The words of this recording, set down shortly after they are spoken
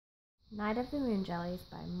Night of the Moonjellies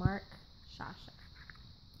by Shasha.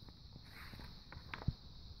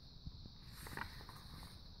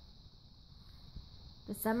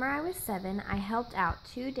 The summer I was 7, I helped out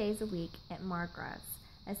 2 days a week at Margrave's,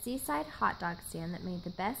 a seaside hot dog stand that made the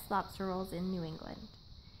best lobster rolls in New England.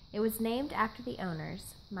 It was named after the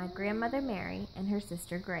owners, my grandmother Mary and her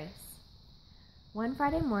sister Grace. One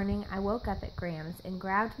Friday morning, I woke up at Graham's and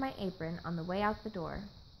grabbed my apron on the way out the door.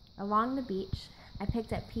 Along the beach, I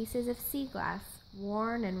picked up pieces of sea glass,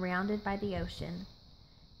 worn and rounded by the ocean.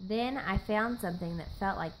 Then I found something that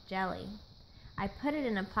felt like jelly. I put it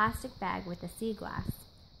in a plastic bag with the sea glass,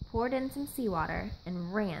 poured in some seawater,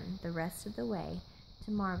 and ran the rest of the way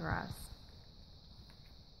to Margrave's.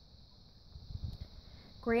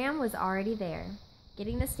 Graham was already there,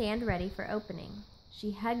 getting the stand ready for opening.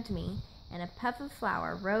 She hugged me, and a puff of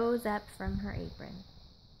flour rose up from her apron.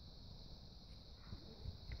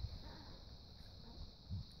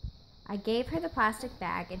 I gave her the plastic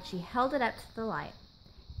bag, and she held it up to the light.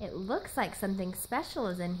 "It looks like something special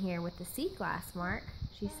is in here with the sea glass, Mark,"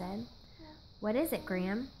 she said. "What is it,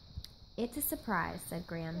 Graham?" "It's a surprise," said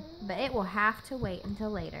Graham, "but it will have to wait until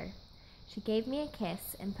later." She gave me a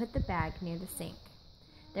kiss and put the bag near the sink.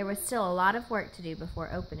 There was still a lot of work to do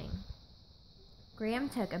before opening. Graham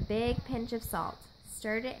took a big pinch of salt,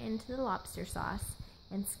 stirred it into the lobster sauce,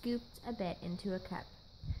 and scooped a bit into a cup.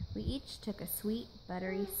 We each took a sweet,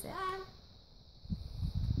 buttery sip.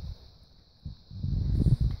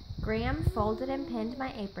 Graham folded and pinned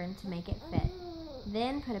my apron to make it fit,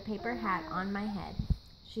 then put a paper hat on my head.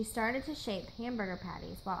 She started to shape hamburger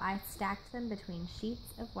patties while I stacked them between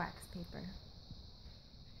sheets of wax paper.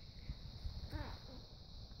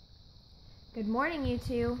 "Good morning, you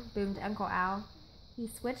two," boomed Uncle Al. He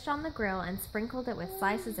switched on the grill and sprinkled it with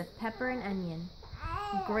slices of pepper and onion.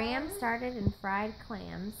 Graham started and fried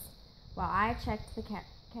clams, while I checked the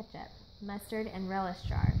ketchup, mustard, and relish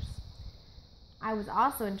jars. I was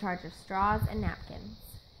also in charge of straws and napkins.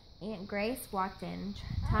 Aunt Grace walked in,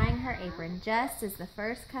 tying her apron just as the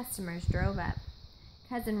first customers drove up.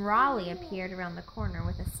 Cousin Raleigh appeared around the corner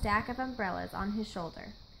with a stack of umbrellas on his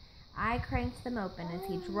shoulder. I cranked them open as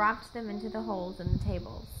he dropped them into the holes in the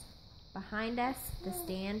tables. Behind us, the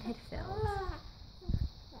stand had filled.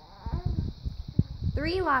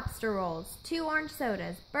 3 lobster rolls, 2 orange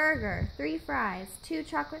sodas, burger, 3 fries, 2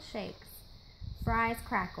 chocolate shakes. Fries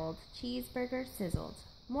crackled, cheeseburgers sizzled.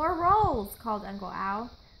 "More rolls," called Uncle Al.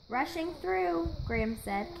 "Rushing through," Graham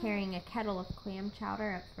said, carrying a kettle of clam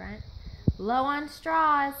chowder up front. "Low on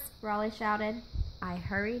straws," Raleigh shouted. I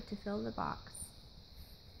hurried to fill the box.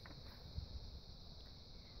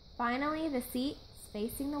 Finally, the seats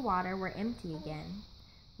facing the water were empty again.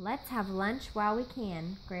 "Let's have lunch while we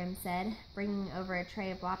can," Graham said, bringing over a tray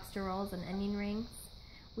of lobster rolls and onion rings.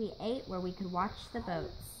 We ate where we could watch the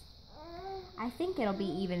boats. "I think it'll be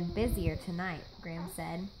even busier tonight," Graham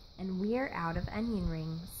said, "and we're out of onion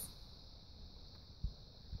rings."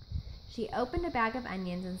 She opened a bag of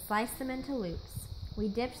onions and sliced them into loops. We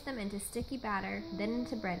dipped them into sticky batter, then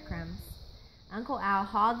into breadcrumbs. Uncle Al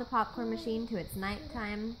hauled the popcorn machine to its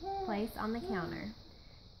nighttime place on the counter.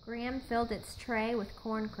 Graham filled its tray with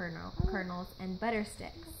corn kernels and butter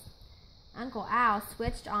sticks. Uncle Al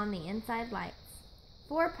switched on the inside lights.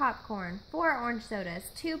 4 popcorn, 4 orange sodas,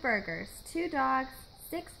 2 burgers, 2 dogs,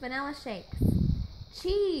 6 vanilla shakes.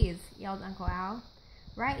 "Cheese!" yelled Uncle Al.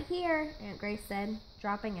 "Right here," Aunt Grace said,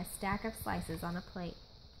 dropping a stack of slices on a plate.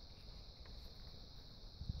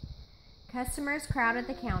 Customers crowded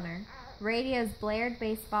the counter. Radios blared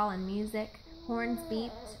baseball and music. Horns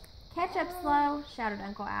beeped. "Ketchup's low," shouted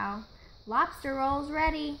Uncle Al. "Lobster rolls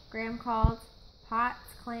ready," Graham called.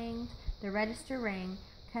 Pots clanged. The register rang.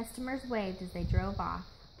 Customers waved as they drove off.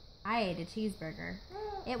 I ate a cheeseburger.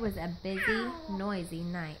 It was a busy, noisy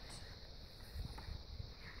night.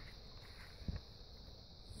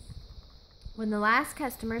 When the last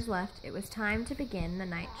customers left, it was time to begin the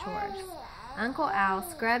night chores. Uncle Al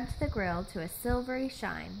scrubbed the grill to a silvery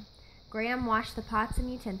shine. Graham washed the pots and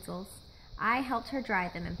utensils. I helped her dry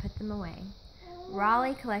them and put them away.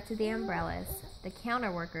 Raleigh collected the umbrellas. The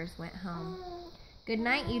counter workers went home. "Good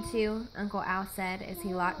night, you two," Uncle Al said as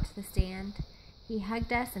he locked the stand. He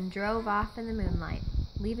hugged us and drove off in the moonlight,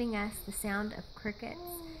 leaving us the sound of crickets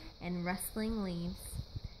and rustling leaves.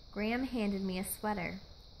 Graham handed me a sweater.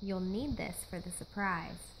 "You'll need this for the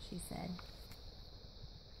surprise," she said.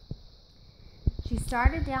 She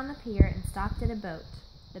started down the pier and stopped at a boat,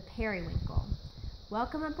 the Periwinkle.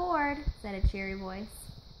 "Welcome aboard," said a cheery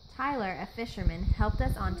voice. Tyler, a fisherman, helped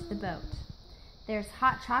us onto the boat. "There's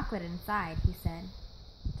hot chocolate inside," he said.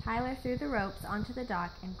 Tyler threw the ropes onto the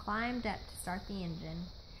dock and climbed up to start the engine.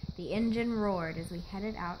 The engine roared as we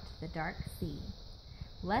headed out to the dark sea.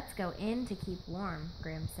 "Let's go in to keep warm,"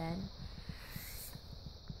 Graham said.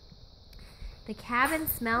 The cabin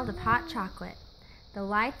smelled of hot chocolate. The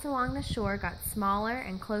lights along the shore got smaller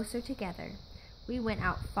and closer together. We went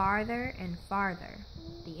out farther and farther.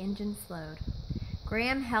 The engine slowed.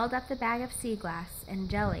 Graham held up the bag of sea glass and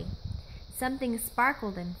jelly. Something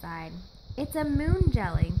sparkled inside. "It's a moon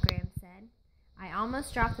jelly," Graham said. I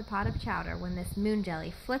almost dropped the pot of chowder when this moon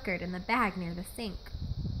jelly flickered in the bag near the sink.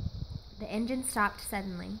 The engine stopped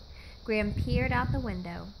suddenly. Graham peered out the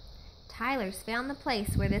window. "Tyler's found the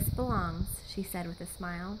place where this belongs," she said with a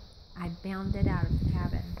smile. I bounded out of the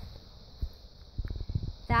cabin.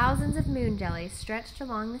 Thousands of moon jellies stretched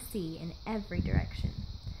along the sea in every direction.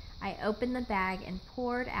 I opened the bag and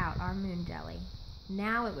poured out our moon jelly.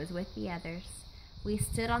 Now it was with the others. We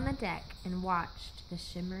stood on the deck and watched the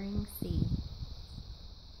shimmering sea.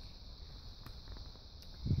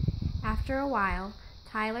 After a while,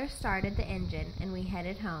 Tyler started the engine and we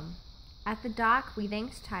headed home. At the dock, we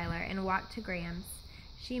thanked Tyler and walked to Graham's.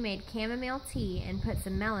 She made chamomile tea and put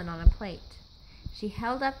some melon on a plate. She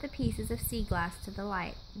held up the pieces of sea glass to the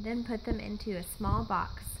light, then put them into a small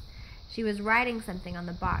box. She was writing something on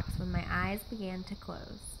the box when my eyes began to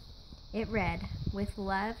close. It read, "With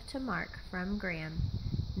love to Mark from Graham,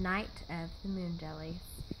 Knight of the Moonjellies."